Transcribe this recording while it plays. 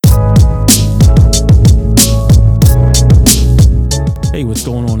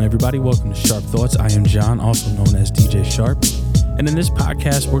everybody? Welcome to Sharp Thoughts. I am John, also known as DJ Sharp. And in this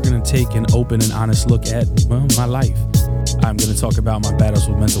podcast, we're going to take an open and honest look at, my life. I'm going to talk about my battles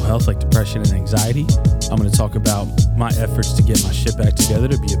with mental health like depression and anxiety. I'm going to talk about my efforts to get my shit back together,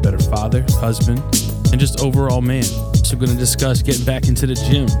 to be a better father, husband, and just overall man. So we're going to discuss getting back into the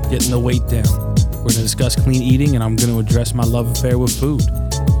gym, getting the weight down. We're going to discuss clean eating, and I'm going to address my love affair with food.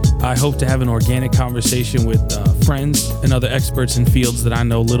 I hope to have an organic conversation with friends and other experts in fields that I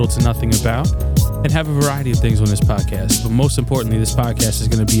know little to nothing about, and have a variety of things on this podcast. But most importantly, this podcast is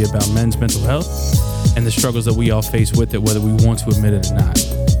going to be about men's mental health and the struggles that we all face with it, whether we want to admit it or not.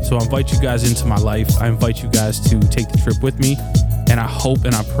 So I invite you guys into my life. I invite you guys to take the trip with me, and I hope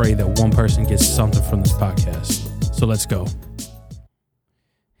and I pray that one person gets something from this podcast. So let's go.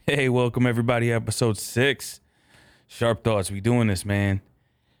 Hey, welcome everybody. Episode 6, Sharp Thoughts. We doing this, man.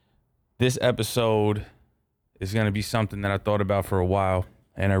 This episode is going to be something that I thought about for a while,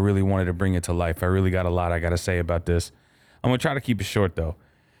 and I really wanted to bring it to life. I really got a lot I got to say about this. I'm going to try to keep it short, though.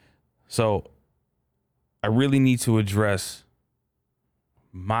 So I really need to address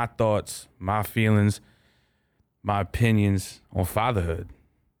my thoughts, my feelings, my opinions on fatherhood.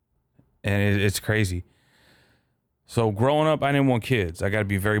 And it's crazy. So growing up, I didn't want kids. I got to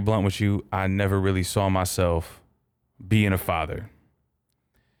be very blunt with you. I never really saw myself being a father.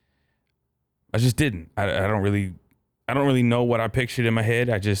 I just didn't. I don't really know what I pictured in my head.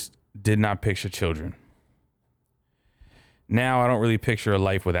 I just did not picture children. Now I don't really picture a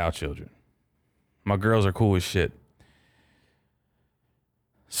life without children. My girls are cool as shit.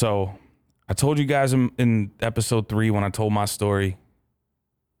 So I told you guys in episode 3 when I told my story,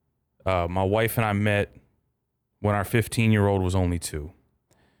 my wife and I met when our 15-year-old was only 2.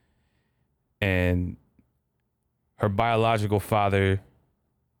 And her biological father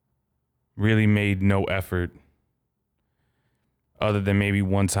really made no effort other than maybe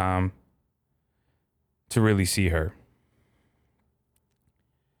one time to really see her.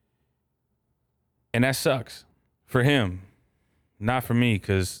 And that sucks for him, not for me,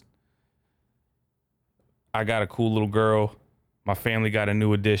 because I got a cool little girl. My family got a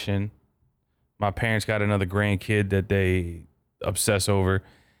new addition. My parents got another grandkid that they obsess over.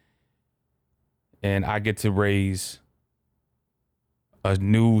 And I get to raise a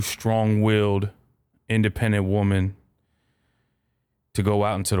new, strong-willed, independent woman to go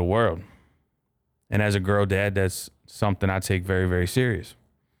out into the world. And as a girl dad, that's something I take very, very serious.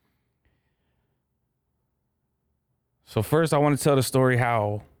 So first, I want to tell the story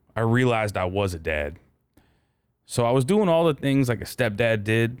how I realized I was a dad. So I was doing all the things like a stepdad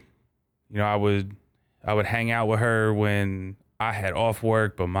did. You know, I would hang out with her when I had off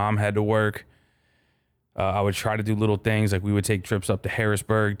work, but mom had to work. I would try to do little things like we would take trips up to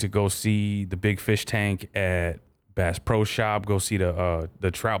Harrisburg to go see the big fish tank at Bass Pro Shop, go see the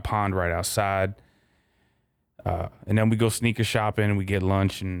trout pond right outside. And then we go sneaker shopping, we get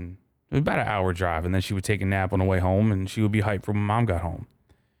lunch, and it was about an hour drive. And then she would take a nap on the way home, and she would be hyped for when mom got home.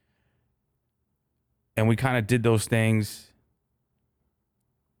 And we kind of did those things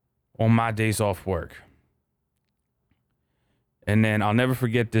on my days off work. And then I'll never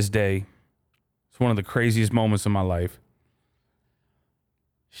forget this day. It's one of the craziest moments of my life.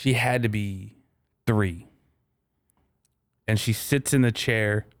 She had to be 3. And she sits in the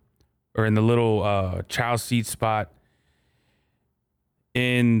chair or in the little child seat spot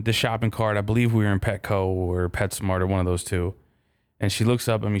in the shopping cart. I believe we were in Petco or PetSmart or one of those two. And she looks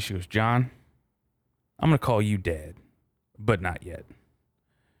up at me. She goes, "John, I'm going to call you Dad, but not yet."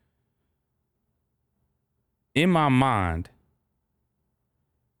 In my mind,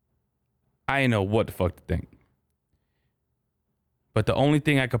 I didn't know what the fuck to think. But the only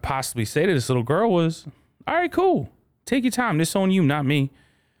thing I could possibly say to this little girl was, all right, cool. Take your time. This on you, not me.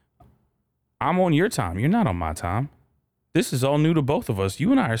 I'm on your time. You're not on my time. This is all new to both of us.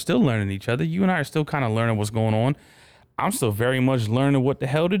 You and I are still learning each other. You and I are still kind of learning what's going on. I'm still very much learning what the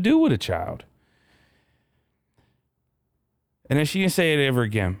hell to do with a child. And then she didn't say it ever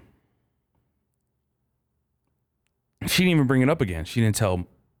again. She didn't even bring it up again. She didn't tell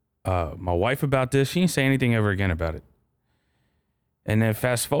my wife about this. She didn't say anything ever again about it. And then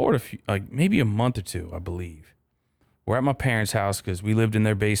fast forward maybe a month or two, I believe. We're at my parents' house because we lived in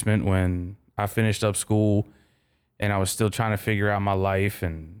their basement when I finished up school and I was still trying to figure out my life.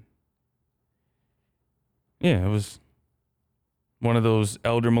 And yeah, it was one of those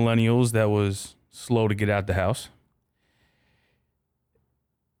elder millennials that was slow to get out the house.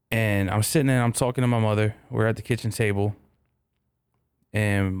 And I'm sitting there, I'm talking to my mother. We're at the kitchen table.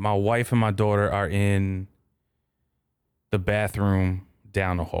 And my wife and my daughter are in the bathroom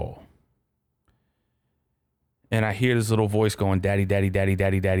down the hall. And I hear this little voice going, daddy, daddy, daddy,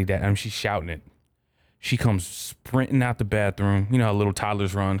 daddy, daddy, daddy. I mean, she's shouting it. She comes sprinting out the bathroom. You know how little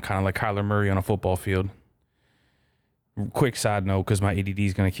toddlers run, kind of like Kyler Murray on a football field. Quick side note, because my ADD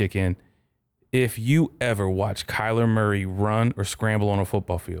is going to kick in. If you ever watch Kyler Murray run or scramble on a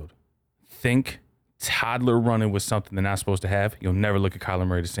football field, think toddler running with something they're not supposed to have. You'll never look at Kyler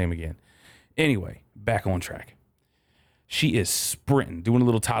Murray the same again. Anyway, back on track. She is sprinting, doing a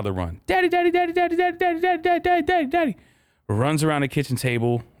little toddler run. Daddy, daddy, daddy, daddy, daddy, daddy, daddy, daddy, daddy, daddy, daddy. Runs around the kitchen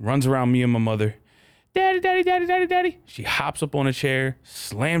table, runs around me and my mother. Daddy, daddy, daddy, daddy, daddy. She hops up on a chair,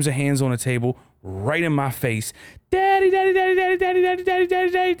 slams her hands on the table, right in my face. Daddy, daddy, daddy, daddy, daddy, daddy, daddy,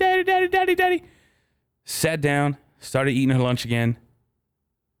 daddy, daddy, daddy, daddy, daddy, daddy. Sat down, started eating her lunch again.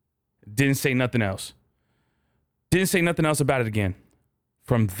 Didn't say nothing else. Didn't say nothing else about it again.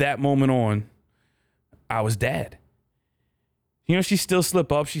 From that moment on, I was dad. You know, she still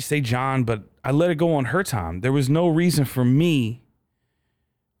slip up. She say John, but I let it go on her time. There was no reason for me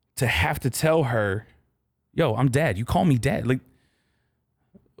to have to tell her, yo, I'm dad. You call me dad. Like,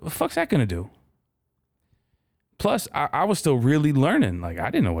 what the fuck's that gonna do? Plus, I was still really learning. Like, I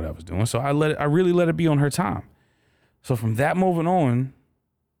didn't know what I was doing. So I really let it be on her time. So from that moment on,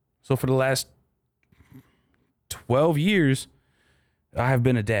 so for the last 12 years, I have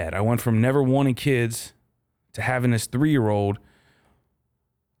been a dad. I went from never wanting kids to having this 3-year-old.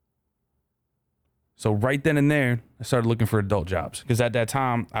 So right then and there, I started looking for adult jobs. Because at that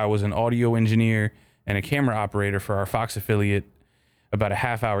time, I was an audio engineer and a camera operator for our Fox affiliate about a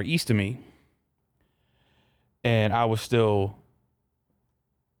half hour east of me. And I was still,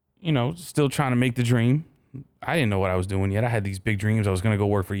 still trying to make the dream. I didn't know what I was doing yet. I had these big dreams. I was going to go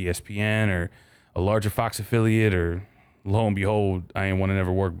work for ESPN or a larger Fox affiliate, or lo and behold, I didn't want to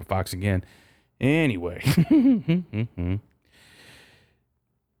never work with Fox again. Anyway.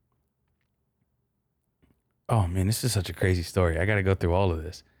 Oh, man, this is such a crazy story. I got to go through all of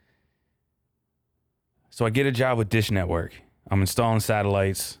this. So I get a job with Dish Network. I'm installing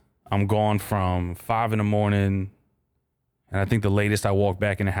satellites. I'm gone from 5 a.m. And I think the latest I walked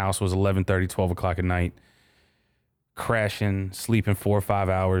back in the house was 11:30, 12 o'clock at night. Crashing, sleeping 4 or 5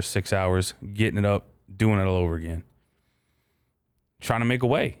 hours, 6 hours, getting it up, doing it all over again. Trying to make a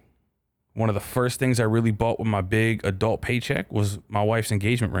way. One of the first things I really bought with my big adult paycheck was my wife's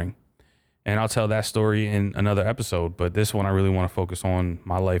engagement ring. And I'll tell that story in another episode, but this one I really want to focus on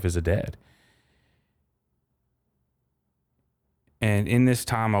my life as a dad. And in this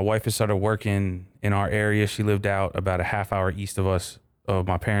time, my wife had started working in our area. She lived out about a half hour east of us, of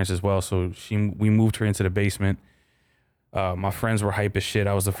my parents as well. So we moved her into the basement. My friends were hype as shit.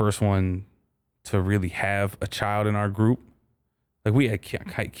 I was the first one to really have a child in our group. Like, we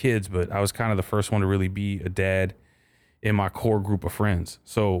had kids, but I was kind of the first one to really be a dad in my core group of friends.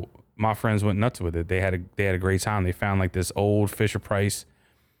 So my friends went nuts with it. They had a great time. They found like this old Fisher Price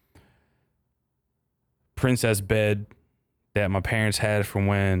princess bed that my parents had from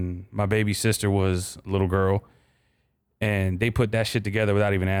when my baby sister was a little girl. And they put that shit together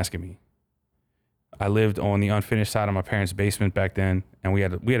without even asking me. I lived on the unfinished side of my parents' basement back then, and we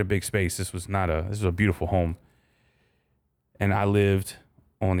had a big space. This was a beautiful home. And I lived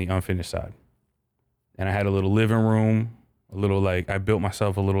on the unfinished side. And I had a little living room, I built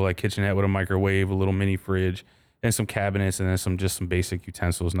myself a little kitchenette with a microwave, a little mini fridge, and some cabinets, and then some basic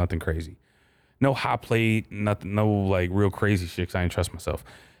utensils, nothing crazy. No hot plate, nothing, no real crazy shit, 'cause I didn't trust myself.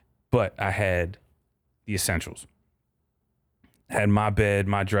 But I had the essentials. I had my bed,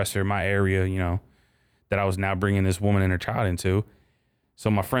 my dresser, my area, that I was now bringing this woman and her child into.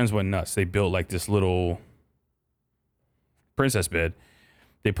 So my friends went nuts. They built this little princess bed.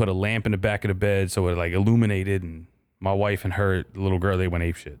 They put a lamp in the back of the bed so it illuminated, and my wife and her little girl, they went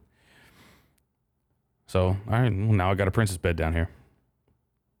apeshit. So, all right, well, now I got a princess bed down here.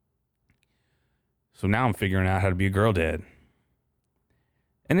 So now I'm figuring out how to be a girl dad.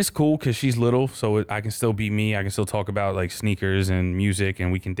 And it's cool because she's little, so I can still be me. I can still talk about sneakers and music,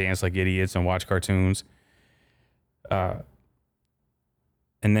 and we can dance like idiots and watch cartoons. And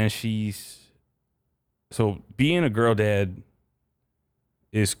then so being a girl dad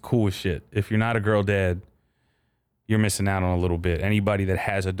is cool as shit. If you're not a girl dad, you're missing out on a little bit. Anybody that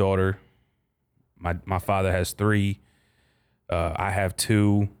has a daughter, my father has 3. I have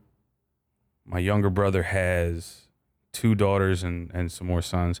 2. My younger brother has 2 daughters and some more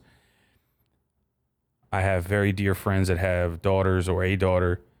sons. I have very dear friends that have daughters or a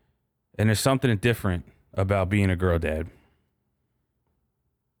daughter. And there's something different about being a girl dad.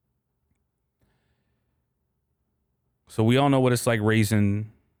 So we all know what it's like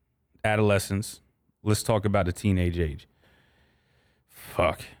raising adolescents. Let's talk about the teenage age.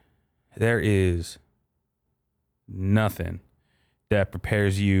 Fuck. There is nothing that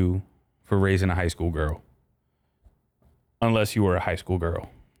prepares you for raising a high school girl. Unless you were a high school girl.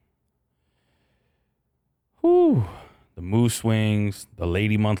 Whew. The mood swings, the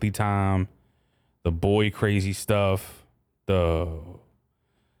lady monthly time, the boy crazy stuff, the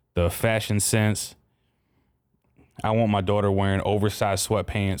fashion sense. I want my daughter wearing oversized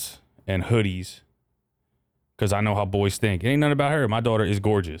sweatpants and hoodies because I know how boys think. It ain't nothing about her. My daughter is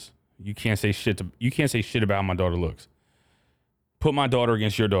gorgeous. You can't say shit about how my daughter looks. Put my daughter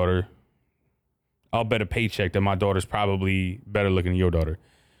against your daughter. I'll bet a paycheck that my daughter's probably better looking than your daughter.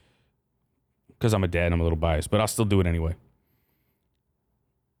 Because I'm a dad and I'm a little biased, but I'll still do it anyway.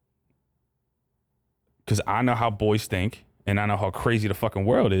 Because I know how boys think and I know how crazy the fucking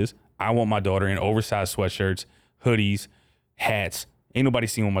world is. I want my daughter in oversized sweatshirts, hoodies, hats. Ain't nobody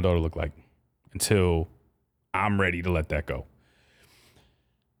seen what my daughter look like until I'm ready to let that go.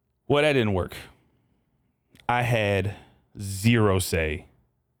 Well, that didn't work. I had zero say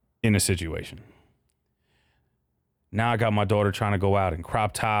in the situation. Now I got my daughter trying to go out in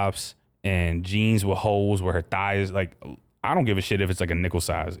crop tops and jeans with holes where her thigh is like, I don't give a shit if it's like a nickel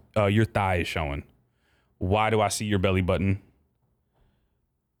size. Your thigh is showing. Why do I see your belly button?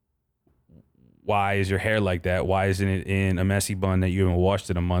 Why is your hair like that? Why isn't it in a messy bun that you haven't washed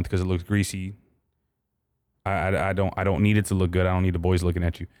in a month because it looks greasy? I don't need it to look good. I don't need the boys looking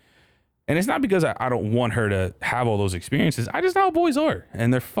at you. And it's not because I don't want her to have all those experiences. I just know how boys are,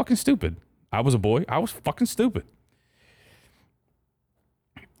 and they're fucking stupid. I was a boy. I was fucking stupid.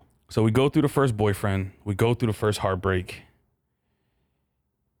 So we go through the first boyfriend. We go through the first heartbreak.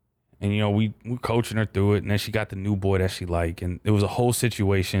 And, we're coaching her through it. And then she got the new boy that she liked. And it was a whole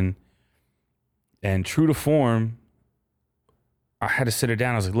situation. And true to form, I had to sit her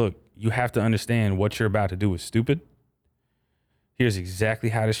down. I was like, look, you have to understand what you're about to do is stupid. Here's exactly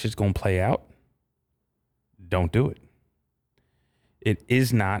how this shit's going to play out. Don't do it. It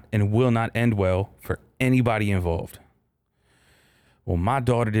is not and will not end well for anybody involved. Well, my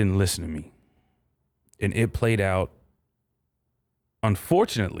daughter didn't listen to me. And it played out,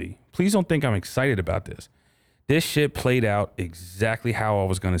 unfortunately, please don't think I'm excited about this. This shit played out exactly how I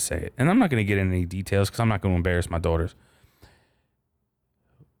was going to say it. And I'm not going to get into any details because I'm not going to embarrass my daughters.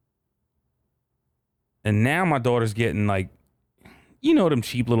 And now my daughter's getting like, them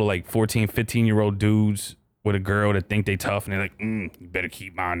cheap little like 14, 15-year-old dudes with a girl that think they tough. And they're like, you better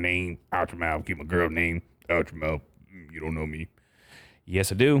keep my name out your mouth. Keep my girl name out your mouth. You don't know me.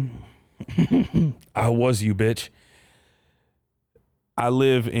 Yes, I do. I was you, bitch. I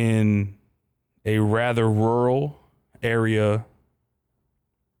live in a rather rural area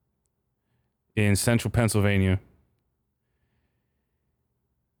in central Pennsylvania.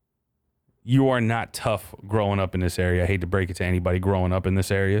 You are not tough growing up in this area. I hate to break it to anybody growing up in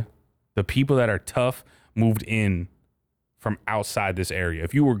this area. The people that are tough moved in from outside this area.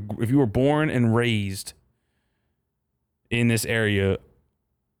 If you were born and raised in this area,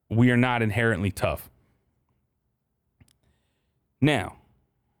 we are not inherently tough. Now,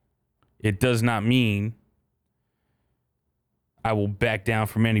 it does not mean I will back down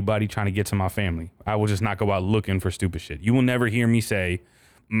from anybody trying to get to my family. I will just not go out looking for stupid shit. You will never hear me say,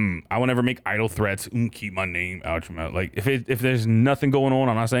 I will never make idle threats. Keep my name out your mouth. Like if there's nothing going on,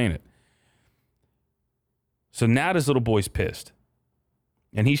 I'm not saying it. So now this little boy's pissed,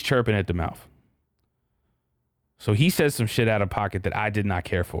 and he's chirping at the mouth. So he says some shit out of pocket that I did not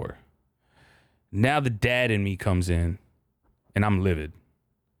care for. Now the dad in me comes in, and I'm livid.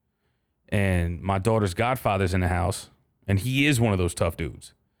 And my daughter's godfather's in the house, and he is one of those tough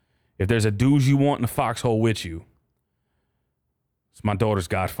dudes. If there's a dude you want in the foxhole with you, it's my daughter's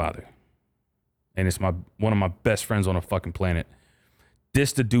godfather. And it's one of my best friends on the fucking planet.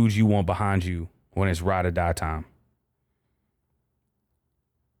 This the dudes you want behind you when it's ride or die time.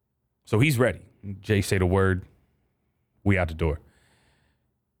 So he's ready. Jay say the word. We out the door.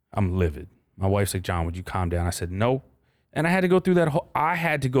 I'm livid. My wife's like, John, would you calm down? I said, no. And I had to go through I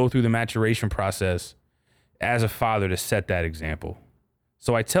had to go through the maturation process as a father to set that example.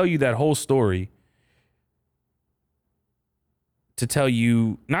 So I tell you that whole story to tell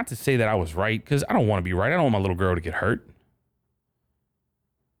you, not to say that I was right, because I don't want to be right. I don't want my little girl to get hurt.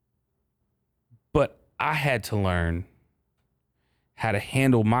 But I had to learn how to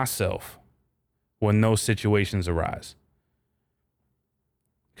handle myself when those situations arise.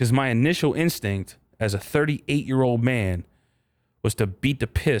 Because my initial instinct as a 38-year-old man was to beat the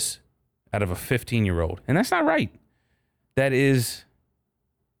piss out of a 15-year-old. And that's not right. That is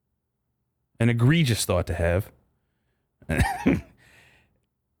an egregious thought to have.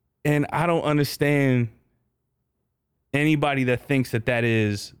 And I don't understand anybody that thinks that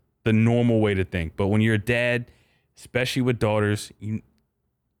is the normal way to think. But when you're a dad, especially with daughters.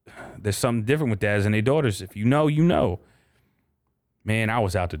 There's something different with dads and their daughters. If you know, you know. Man, I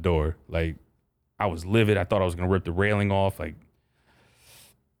was out the door. Like, I was livid. I thought I was going to rip the railing off. Like,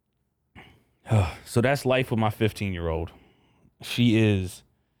 so that's life with my 15-year-old. She is,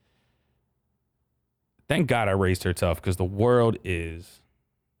 thank God I raised her tough, because the world is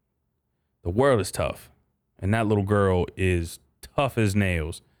tough. And that little girl is tough as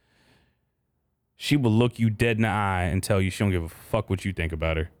nails. She will look you dead in the eye and tell you she don't give a fuck what you think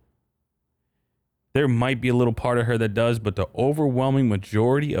about her. There might be a little part of her that does, but the overwhelming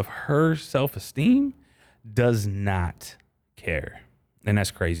majority of her self-esteem does not care. And that's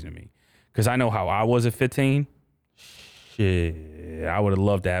crazy to me, because I know how I was at 15. Shit, I would have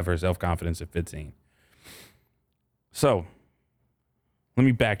loved to have her self-confidence at 15. So, let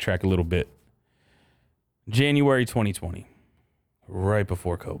me backtrack a little bit. January 2020, right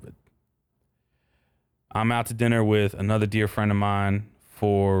before COVID. I'm out to dinner with another dear friend of mine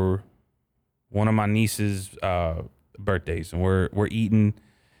for one of my niece's birthdays, and we're eating.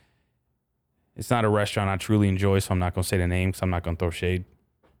 It's not a restaurant I truly enjoy, so I'm not going to say the name because I'm not going to throw shade.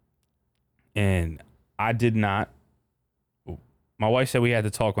 And I did not. My wife said we had to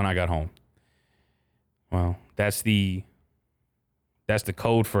talk when I got home. Well, that's the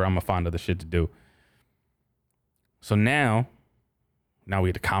code for I'm going to find other shit to do. So now we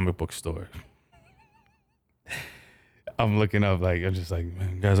at the comic book store. I'm looking up, like, I'm just like,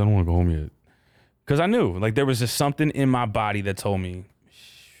 man, guys, I don't want to go home yet. Because I knew, like, there was just something in my body that told me,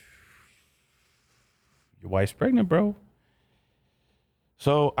 your wife's pregnant, bro.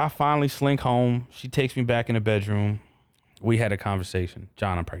 So I finally slink home. She takes me back in the bedroom. We had a conversation.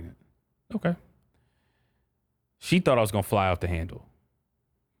 John, I'm pregnant. Okay. She thought I was going to fly off the handle.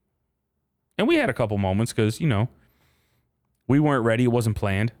 And we had a couple moments because, we weren't ready. It wasn't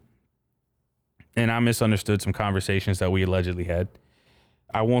planned. And I misunderstood some conversations that we allegedly had.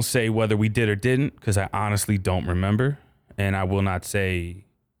 I won't say whether we did or didn't, because I honestly don't remember. And I will not say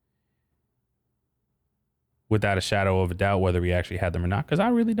without a shadow of a doubt whether we actually had them or not, because I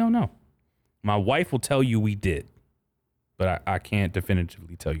really don't know. My wife will tell you we did, but I can't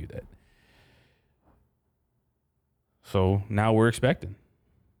definitively tell you that. So now we're expecting.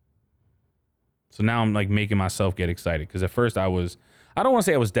 So now I'm like making myself get excited, because at first I don't want to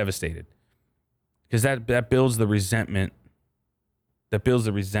say I was devastated, because that builds the resentment. That builds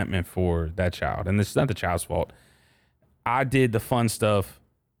the resentment for that child. And it's not the child's fault. I did the fun stuff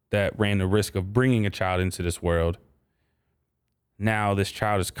that ran the risk of bringing a child into this world. Now this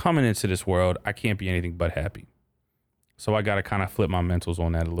child is coming into this world. I can't be anything but happy. So I got to kind of flip my mentals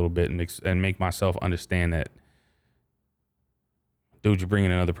on that a little bit and make myself understand that, dude, you're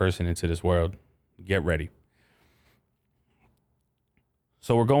bringing another person into this world. Get ready.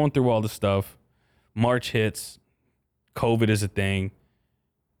 So we're going through all the stuff. March hits. COVID is a thing.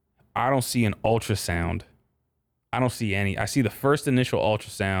 I don't see an ultrasound. I don't see any. I see the first initial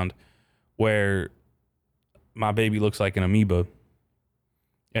ultrasound where my baby looks like an amoeba.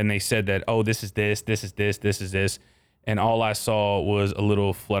 And they said that, oh, this is this, this is this, this is this. And all I saw was a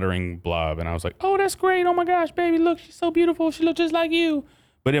little fluttering blob. And I was like, oh, that's great. Oh my gosh, baby, look, she's so beautiful. She looks just like you.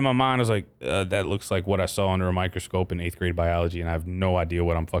 But in my mind, I was like, that looks like what I saw under a microscope in 8th grade biology. And I have no idea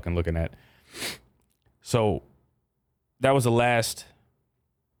what I'm fucking looking at. So that was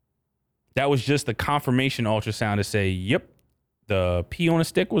that was just the confirmation ultrasound to say, yep, the pee on a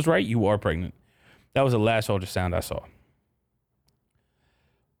stick was right. You are pregnant. That was the last ultrasound I saw.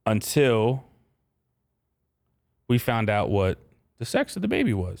 Until we found out what the sex of the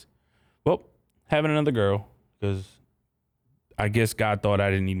baby was. Well, having another girl, because I guess God thought I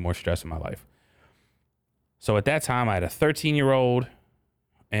didn't need more stress in my life. So at that time, I had a 13-year-old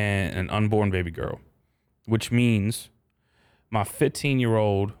and an unborn baby girl, which means my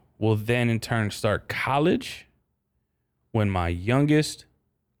 15-year-old will then in turn start college when my youngest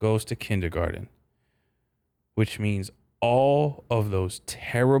goes to kindergarten, which means all of those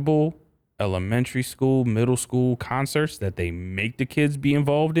terrible elementary school, middle school concerts that they make the kids be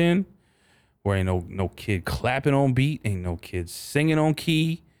involved in, where ain't no kid clapping on beat, ain't no kids singing on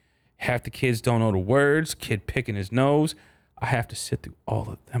key, half the kids don't know the words, kid picking his nose. I have to sit through all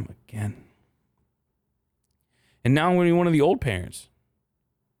of them again. And now I'm going to be one of the old parents,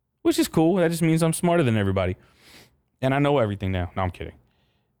 which is cool. That just means I'm smarter than everybody. And I know everything now. No, I'm kidding.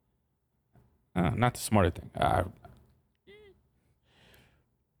 Not the smarter thing.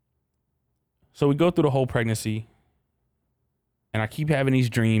 So we go through the whole pregnancy, and I keep having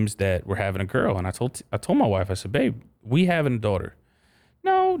these dreams that we're having a girl. And I told my wife, I said, babe, we having a daughter.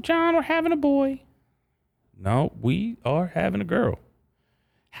 No, John, we're having a boy. No, we are having a girl.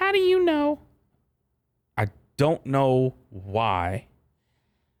 How do you know? I don't know why.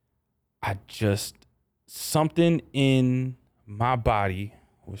 Something in my body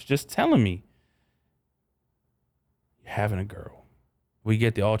was just telling me, you're having a girl. We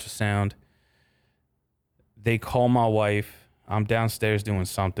get the ultrasound. They call my wife. I'm downstairs doing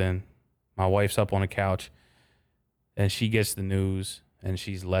something. My wife's up on the couch, and she gets the news, and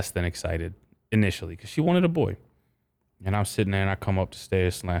she's less than excited initially because she wanted a boy. And I'm sitting there, and I come up the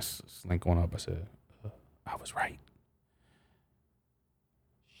stairs, slink on up. I said, I was right.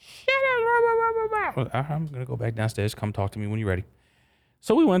 Shut up. I'm going to go back downstairs. Come talk to me when you're ready.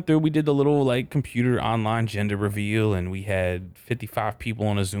 So we went through, we did the little like computer online gender reveal, and we had 55 people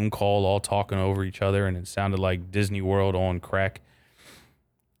on a Zoom call all talking over each other, and it sounded like Disney World on crack.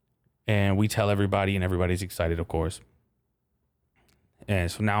 And we tell everybody, and everybody's excited, of course. And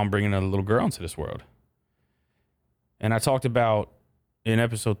so now I'm bringing a little girl into this world. And I talked about, in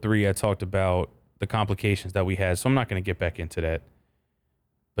episode 3, I talked about the complications that we had, so I'm not going to get back into that.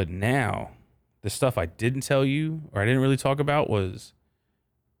 But now, the stuff I didn't tell you, or I didn't really talk about, was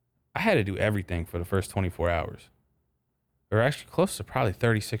I had to do everything for the first 24 hours. Or actually close to probably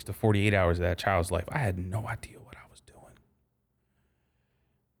 36 to 48 hours of that child's life. I had no idea what I was doing.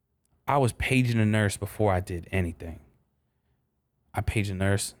 I was paging a nurse before I did anything. I page a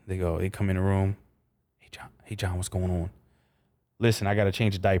nurse. They come in the room. Hey, John, what's going on? Listen, I got to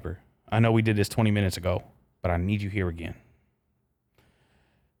change a diaper. I know we did this 20 minutes ago, but I need you here again.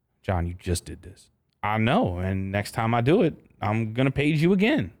 John, you just did this. I know, and next time I do it, I'm going to page you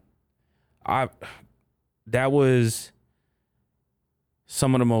again. That was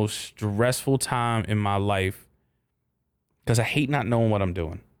some of the most stressful time in my life because I hate not knowing what I'm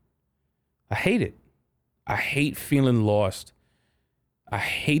doing. I hate it. I hate feeling lost. I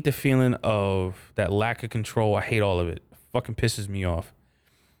hate the feeling of that lack of control. I hate all of it. It fucking pisses me off.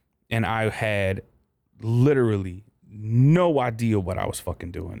 And I had literally no idea what I was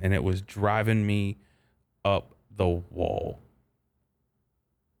fucking doing. And it was driving me up the wall.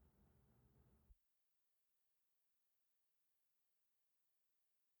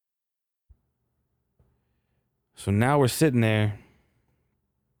 So now we're sitting there,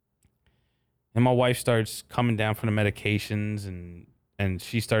 and my wife starts coming down from the medications, and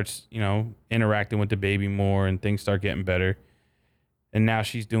she starts, interacting with the baby more, and things start getting better. And now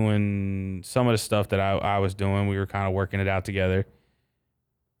she's doing some of the stuff that I was doing. We were kind of working it out together.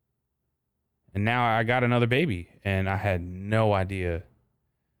 And now I got another baby, and I had no idea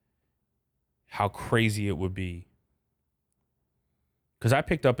how crazy it would be. Because I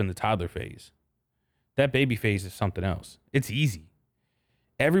picked up in the toddler phase. That baby phase is something else. It's easy.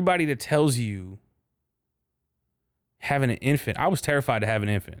 Everybody that tells you having an infant, I was terrified to have an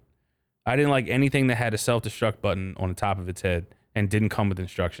infant. I didn't like anything that had a self-destruct button on the top of its head and didn't come with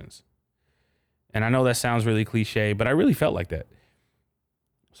instructions. And I know that sounds really cliche, but I really felt like that.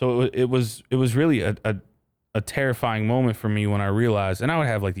 So it was really a terrifying moment for me when I realized, and I would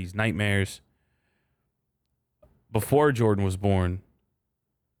have like these nightmares before Jordan was born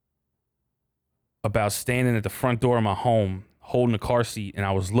about standing at the front door of my home, holding a car seat, and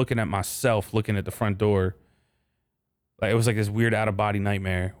I was looking at myself, looking at the front door. Like it was like this weird out of body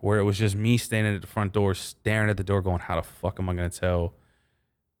nightmare where it was just me standing at the front door, staring at the door going, how the fuck am I going to tell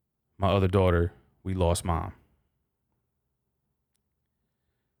my other daughter we lost mom?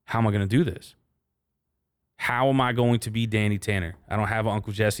 How am I going to do this? How am I going to be Danny Tanner? I don't have an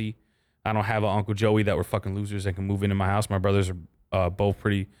Uncle Jesse. I don't have an Uncle Joey that were fucking losers and can move into my house. My brothers are both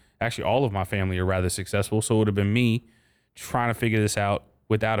pretty, actually all of my family are rather successful. So it would have been me trying to figure this out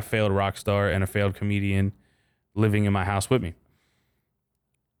without a failed rock star and a failed comedian living in my house with me.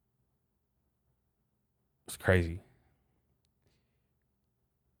 It's crazy.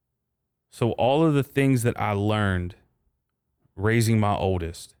 So all of the things that I learned raising my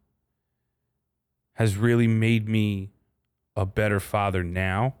oldest has really made me a better father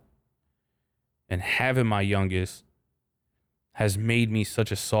now. And having my youngest has made me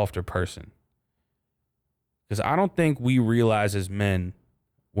such a softer person. Because I don't think we realize as men,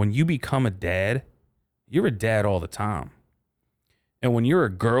 when you become a dad, you're a dad all the time. And when you're a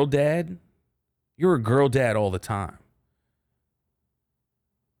girl dad, you're a girl dad all the time.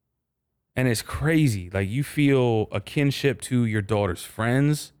 And it's crazy. Like you feel a kinship to your daughter's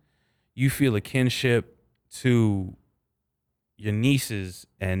friends. You feel a kinship to your nieces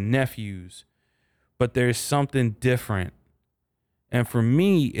and nephews. But there's something different. And for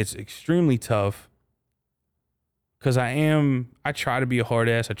me, it's extremely tough because I try to be a hard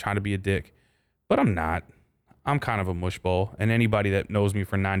ass. I try to be a dick, but I'm not. I'm kind of a mushball. And anybody that knows me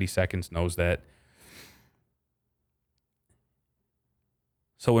for 90 seconds knows that.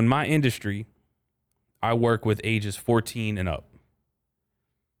 So in my industry, I work with ages 14 and up.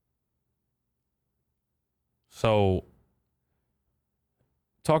 So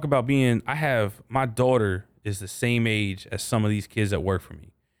talk about my daughter is the same age as some of these kids that work for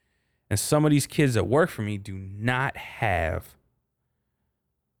me. And some of these kids that work for me do not have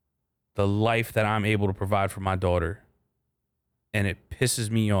the life that I'm able to provide for my daughter. And it pisses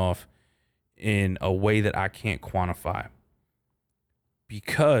me off in a way that I can't quantify.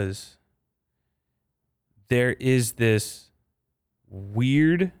 Because there is this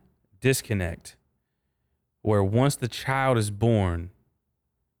weird disconnect where once the child is born,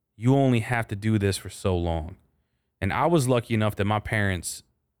 you only have to do this for so long. And I was lucky enough that my parents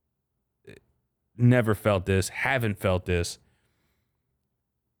never felt this, haven't felt this.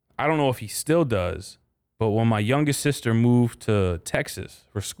 I don't know if he still does, but when my youngest sister moved to Texas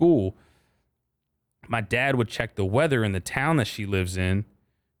for school, my dad would check the weather in the town that she lives in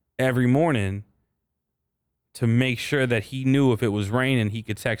every morning to make sure that he knew if it was raining, he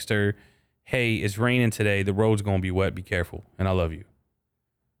could text her, hey, it's raining today. The road's going to be wet. Be careful. And I love you.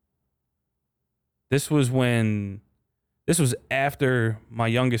 This was after my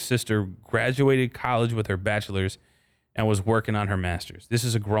youngest sister graduated college with her bachelor's and was working on her master's. This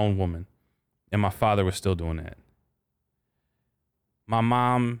is a grown woman. And my father was still doing that. My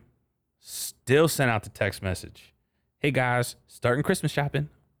mom still sent out the text message. Hey guys, starting Christmas shopping.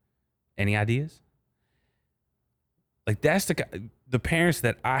 Any ideas? Like that's the parents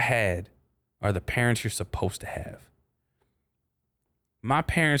that I had are the parents you're supposed to have. My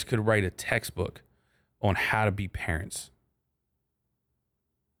parents could write a textbook on how to be parents.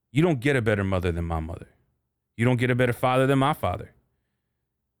 You don't get a better mother than my mother. You don't get a better father than my father.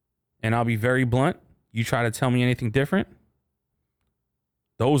 And I'll be very blunt. You try to tell me anything different,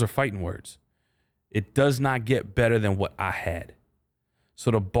 those are fighting words. It does not get better than what I had.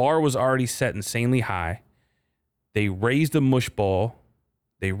 So the bar was already set insanely high. They raised a mush ball.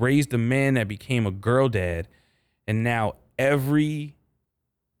 They raised a man that became a girl dad. And now I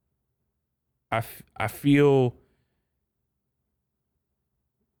feel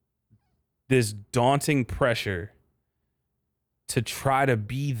this daunting pressure to try to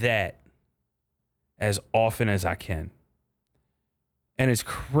be that as often as I can. And it's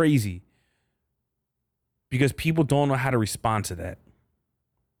crazy because people don't know how to respond to that.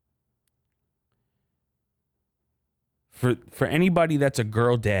 For anybody that's a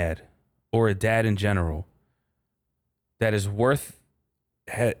girl dad or a dad in general that is worth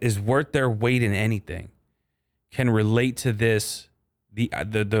their weight in anything, can relate to this,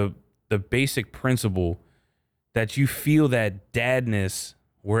 the basic principle that you feel that dadness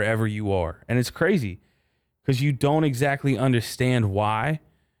wherever you are. And it's crazy because you don't exactly understand why,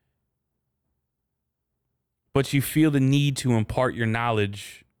 but you feel the need to impart your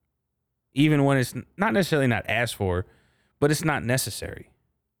knowledge even when it's not necessarily not asked for, but it's not necessary.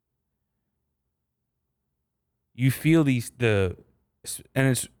 You feel and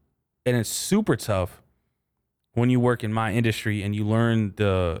it's super tough when you work in my industry and you learn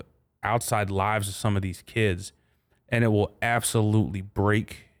the outside lives of some of these kids, and it will absolutely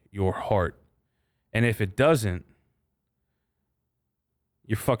break your heart. And if it doesn't,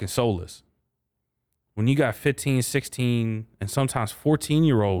 you're fucking soulless. When you got 15, 16, and sometimes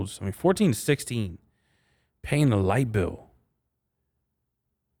 14-year-olds, 14 to 16, paying the light bill,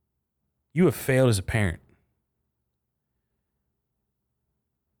 you have failed as a parent.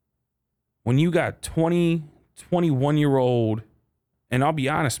 When you got 20, 21-year-old, and I'll be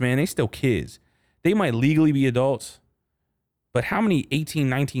honest, man, they still kids. They might legally be adults, but how many 18,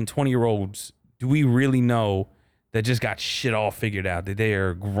 19, 20-year-olds do we really know that just got shit all figured out? That they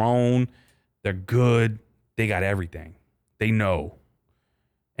are grown, they're good, they got everything. They know.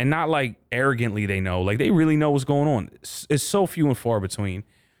 And not like arrogantly they know. Like they really know what's going on. It's so few and far between.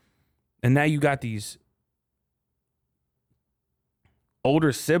 And now you got these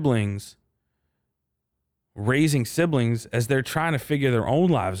older siblings raising siblings as they're trying to figure their own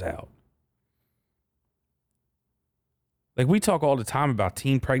lives out. Like we talk all the time about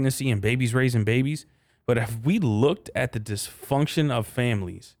teen pregnancy and babies raising babies, but have we looked at the dysfunction of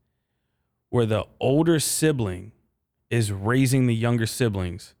families where the older sibling is raising the younger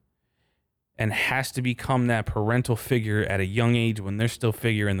siblings and has to become that parental figure at a young age when they're still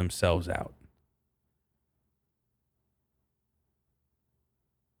figuring themselves out?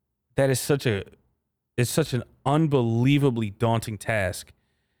 That is such an unbelievably daunting task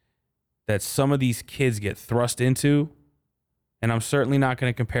that some of these kids get thrust into. And I'm certainly not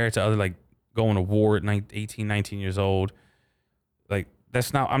going to compare it to other, like going to war at 18, 19 years old. Like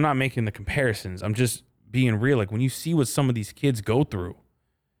I'm not making the comparisons. I'm just being real. Like when you see what some of these kids go through,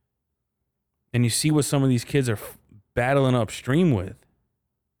 And you see what some of these kids are battling upstream with.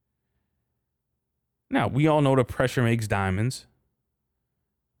 Now, we all know that pressure makes diamonds,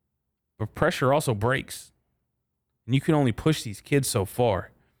 but pressure also breaks. And you can only push these kids so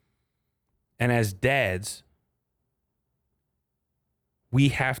far. And as dads, we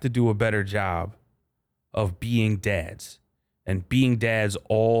have to do a better job of being dads and being dads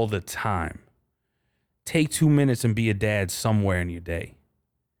all the time. Take 2 minutes and be a dad somewhere in your day.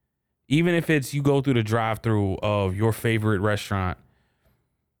 Even if it's you go through the drive-thru of your favorite restaurant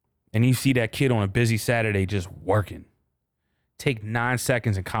and you see that kid on a busy Saturday just working, take 9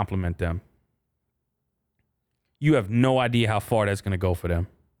 seconds and compliment them. You have no idea how far that's going to go for them.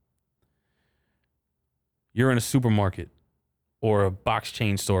 You're in a supermarket or a box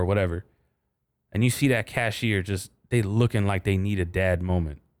chain store or whatever, and you see that cashier just, they looking like they need a dad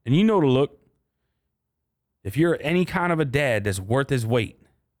moment. And you know the look. If you're any kind of a dad that's worth his weight,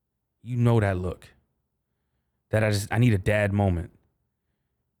 you know that look. That I need a dad moment.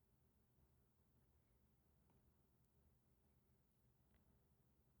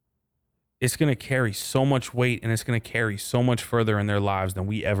 It's going to carry so much weight, and it's going to carry so much further in their lives than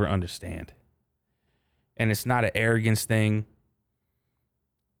we ever understand. And it's not an arrogance thing.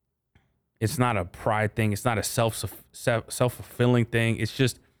 It's not a pride thing. It's not a self-fulfilling thing. It's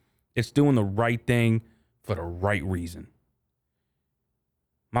just, it's doing the right thing for the right reason.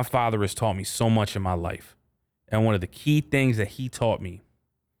 My father has taught me so much in my life. And one of the key things that he taught me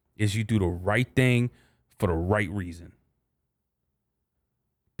is you do the right thing for the right reason.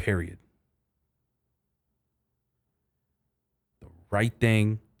 Period. The right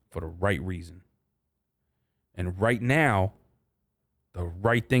thing for the right reason. And right now, the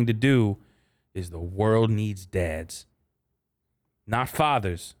right thing to do is the world needs dads, not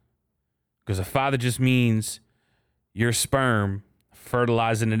fathers. Because a father just means your sperm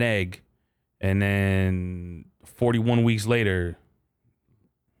fertilizing an egg, and then 41 weeks later,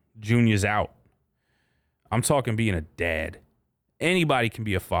 Junior's out. I'm talking being a dad. Anybody can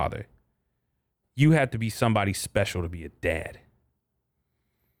be a father. You have to be somebody special to be a dad.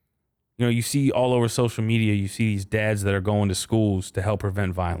 You know, you see all over social media, you see these dads that are going to schools to help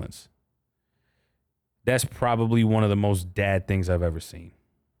prevent violence. That's probably one of the most dad things I've ever seen.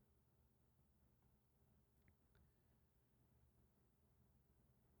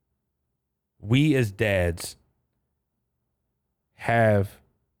 We as dads have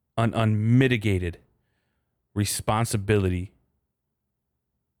an unmitigated responsibility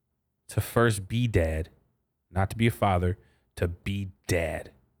to first be dad, not to be a father, to be dad.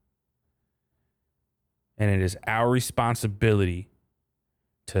 And it is our responsibility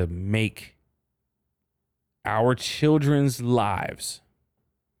to make our children's lives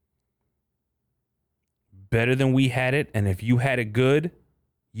better than we had it. And if you had it good,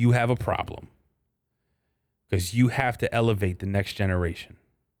 you have a problem. Because you have to elevate the next generation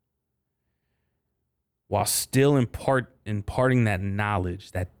while still imparting that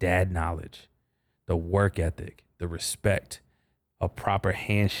knowledge, that dad knowledge, the work ethic, the respect, a proper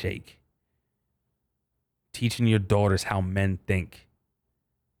handshake, teaching your daughters how men think.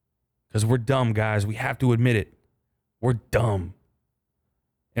 Because we're dumb, guys. We have to admit it. We're dumb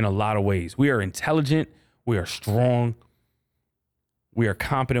in a lot of ways. We are intelligent. We are strong. We are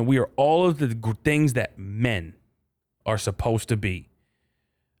competent. We are all of the things that men are supposed to be.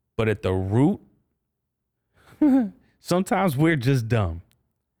 But at the root, sometimes we're just dumb.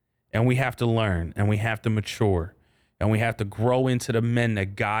 And we have to learn, and we have to mature, and we have to grow into the men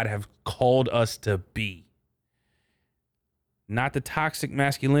that God has called us to be. Not the toxic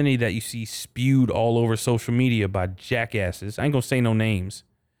masculinity that you see spewed all over social media by jackasses. I ain't gonna say no names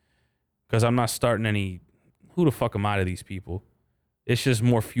because I'm not starting any. Who the fuck am I to these people? It's just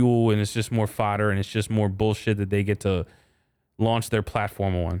more fuel, and it's just more fodder, and it's just more bullshit that they get to launch their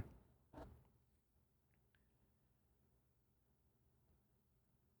platform on.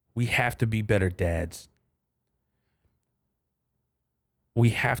 We have to be better dads.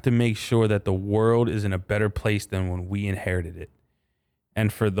 We have to make sure that the world is in a better place than when we inherited it.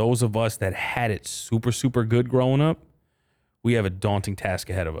 And for those of us that had it super, super good growing up, we have a daunting task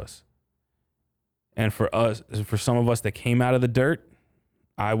ahead of us. And for some of us that came out of the dirt,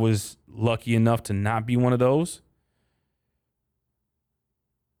 I was lucky enough to not be one of those.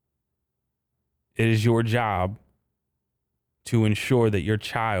 It is your job to ensure that your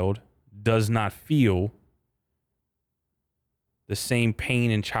child does not feel the same pain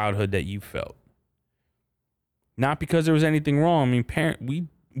in childhood that you felt. Not because there was anything wrong. I mean,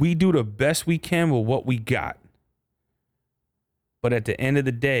 we do the best we can with what we got. But at the end of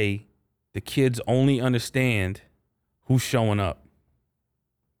the day, the kids only understand who's showing up.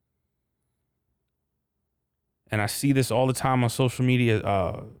 and I see this all the time on social media.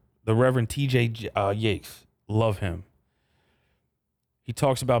 The Reverend TJ Yates, love him. He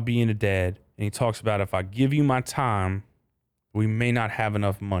talks about being a dad, and he talks about, if I give you my time, we may not have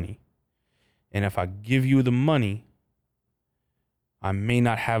enough money. And if I give you the money, I may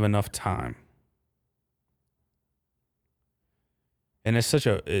not have enough time. And it's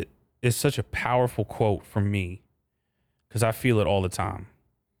such a powerful quote from me, because I feel it all the time.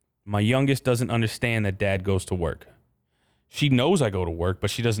 My youngest doesn't understand that dad goes to work. She knows I go to work, but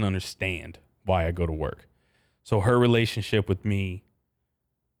she doesn't understand why I go to work. So her relationship with me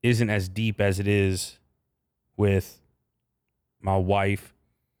isn't as deep as it is with my wife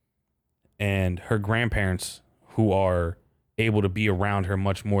and her grandparents, who are able to be around her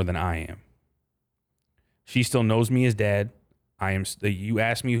much more than I am. She still knows me as dad. If you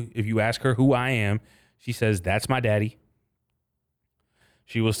ask her who I am, she says, that's my daddy.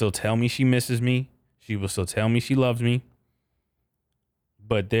 She will still tell me she misses me. She will still tell me she loves me.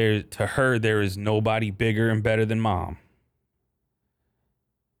 But to her, there is nobody bigger and better than mom.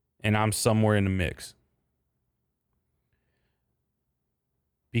 And I'm somewhere in the mix.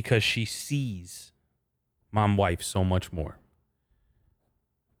 Because she sees my wife so much more.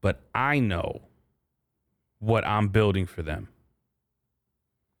 But I know what I'm building for them.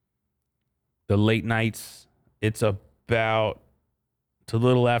 The late nights, it's a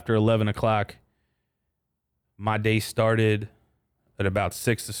little after 11 o'clock. My day started at about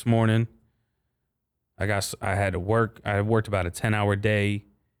 6 this morning. I had to work. I worked about a 10-hour day.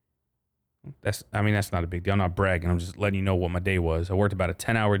 That's not a big deal. I'm not bragging. I'm just letting you know what my day was. I worked about a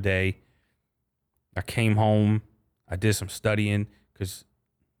 10-hour day. I came home. I did some studying because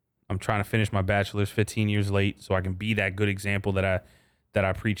I'm trying to finish my bachelor's 15 years late so I can be that good example that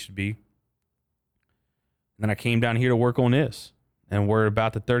I preach to be. And then I came down here to work on this. And we're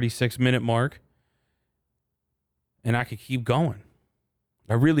about the 36-minute mark. And I could keep going.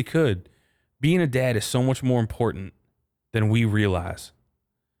 I really could. Being a dad is so much more important than we realize.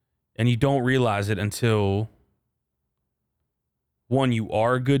 And you don't realize it until, one, you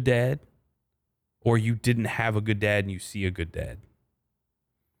are a good dad, or you didn't have a good dad and you see a good dad.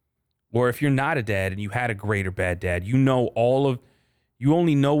 Or if you're not a dad and you had a great or bad dad, you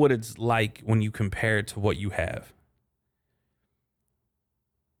only know what it's like when you compare it to what you have.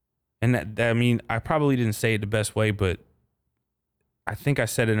 And I probably didn't say it the best way, but I think I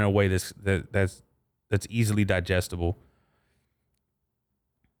said it in a way that's easily digestible.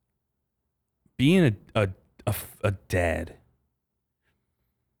 Being a dad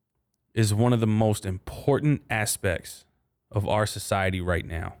is one of the most important aspects of our society right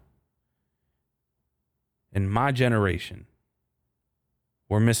now. In my generation,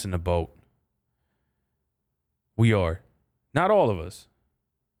 we're missing the boat. We are. Not all of us.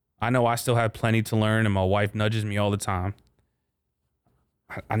 I know I still have plenty to learn, and my wife nudges me all the time.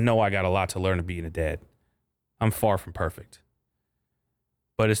 I know I got a lot to learn of being a dad. I'm far from perfect.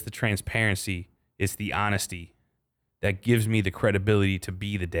 But it's the transparency, it's the honesty that gives me the credibility to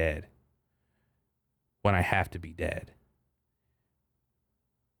be the dad when I have to be dad.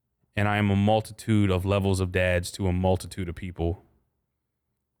 And I am a multitude of levels of dads to a multitude of people,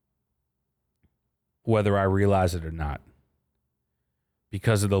 whether I realize it or not,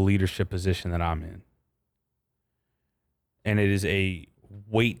 because of the leadership position that I'm in. And it is a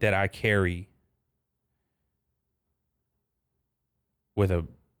weight that I carry with an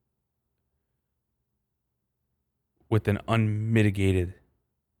unmitigated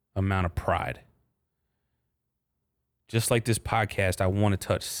amount of pride. Just like this podcast, I want to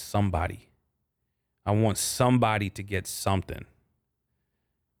touch somebody. I want somebody to get something.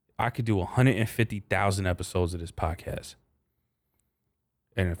 I could do 150,000 episodes of this podcast.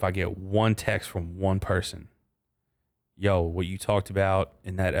 And if I get one text from one person, yo, what you talked about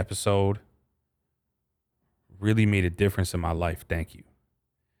in that episode really made a difference in my life, thank you.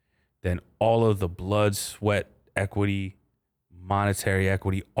 Then all of the blood, sweat, equity, monetary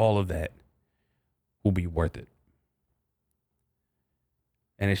equity, all of that will be worth it.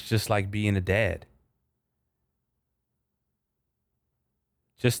 And it's just like being a dad.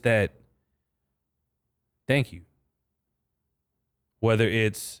 Just that, thank you. Whether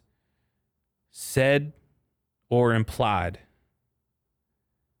it's said or implied,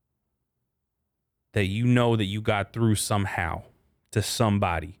 that you know that you got through somehow to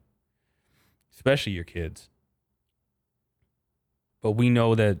somebody, especially your kids. But we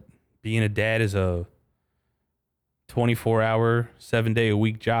know that being a dad is a 24-hour,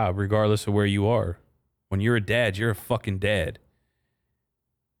 7-day-a-week job, regardless of where you are. When you're a dad, you're a fucking dad.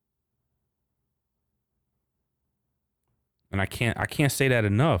 And I can't say that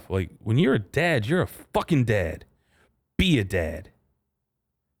enough. Like, when you're a dad, you're a fucking dad. Be a dad.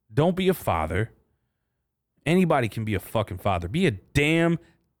 Don't be a father. Anybody can be a fucking father. Be a damn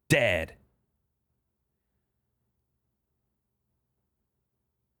dad.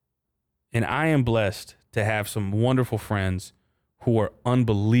 And I am blessed to have some wonderful friends who are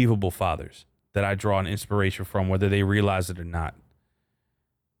unbelievable fathers that I draw an inspiration from, whether they realize it or not.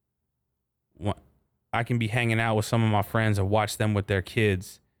 I can be hanging out with some of my friends and watch them with their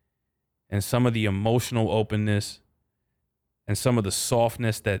kids, and some of the emotional openness and some of the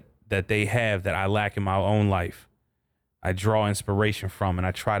softness that they have that I lack in my own life, I draw inspiration from, and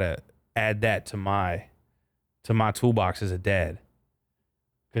I try to add that to my toolbox as a dad,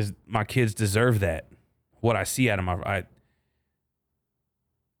 because my kids deserve that. What I see out of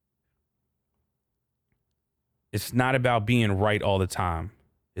it's not about being right all the time.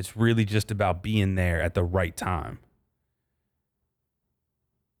 It's really just about being there at the right time.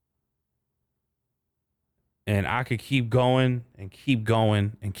 And I could keep going and keep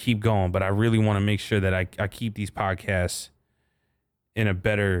going and keep going, but I really want to make sure that I keep these podcasts in a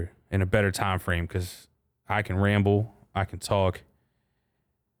better time frame, because I can ramble, I can talk,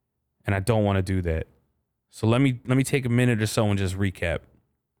 and I don't want to do that. So let me take a minute or so and just recap.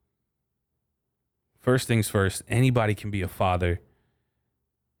 First things first, anybody can be a father.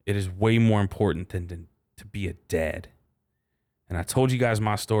 It is way more important than to be a dad. And I told you guys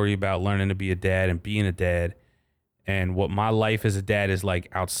my story about learning to be a dad and being a dad, and what my life as a dad is like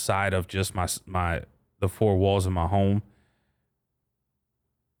outside of just the four walls of my home.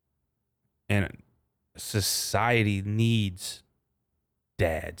 And society needs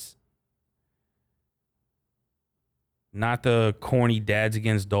dads. Not the corny dads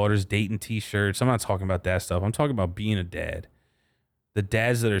against daughters dating t-shirts. I'm not talking about that stuff. I'm talking about being a dad. The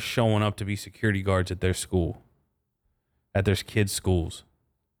dads that are showing up to be security guards at their school, at their kids' schools.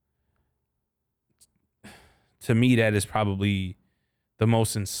 To me, that is probably the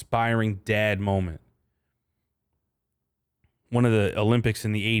most inspiring dad moment. One of the Olympics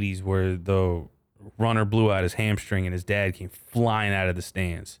in the 80s where the runner blew out his hamstring and his dad came flying out of the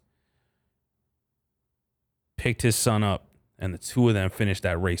stands, picked his son up, and the two of them finished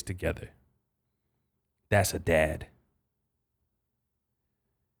that race together. That's a dad.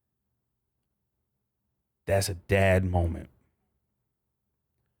 That's a dad moment.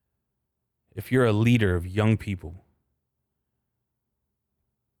 If you're a leader of young people,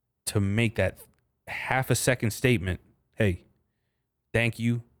 to make that half a second statement, hey, thank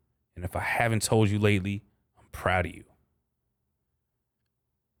you, and if I haven't told you lately, I'm proud of you.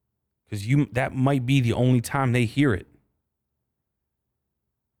 Because that might be the only time they hear it.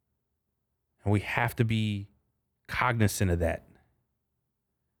 And we have to be cognizant of that.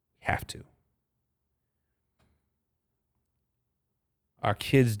 We have to. Our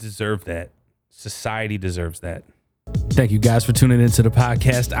kids deserve that. Society deserves that. Thank you guys for tuning into the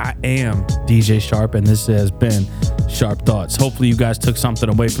podcast. I am DJ Sharp, and this has been Sharp Thoughts. Hopefully you guys took something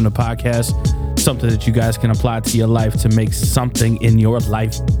away from the podcast, something that you guys can apply to your life to make something in your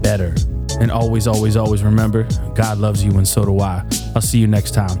life better. And always, always, always remember, God loves you, and so do I. I'll see you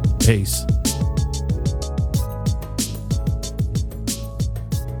next time. Peace.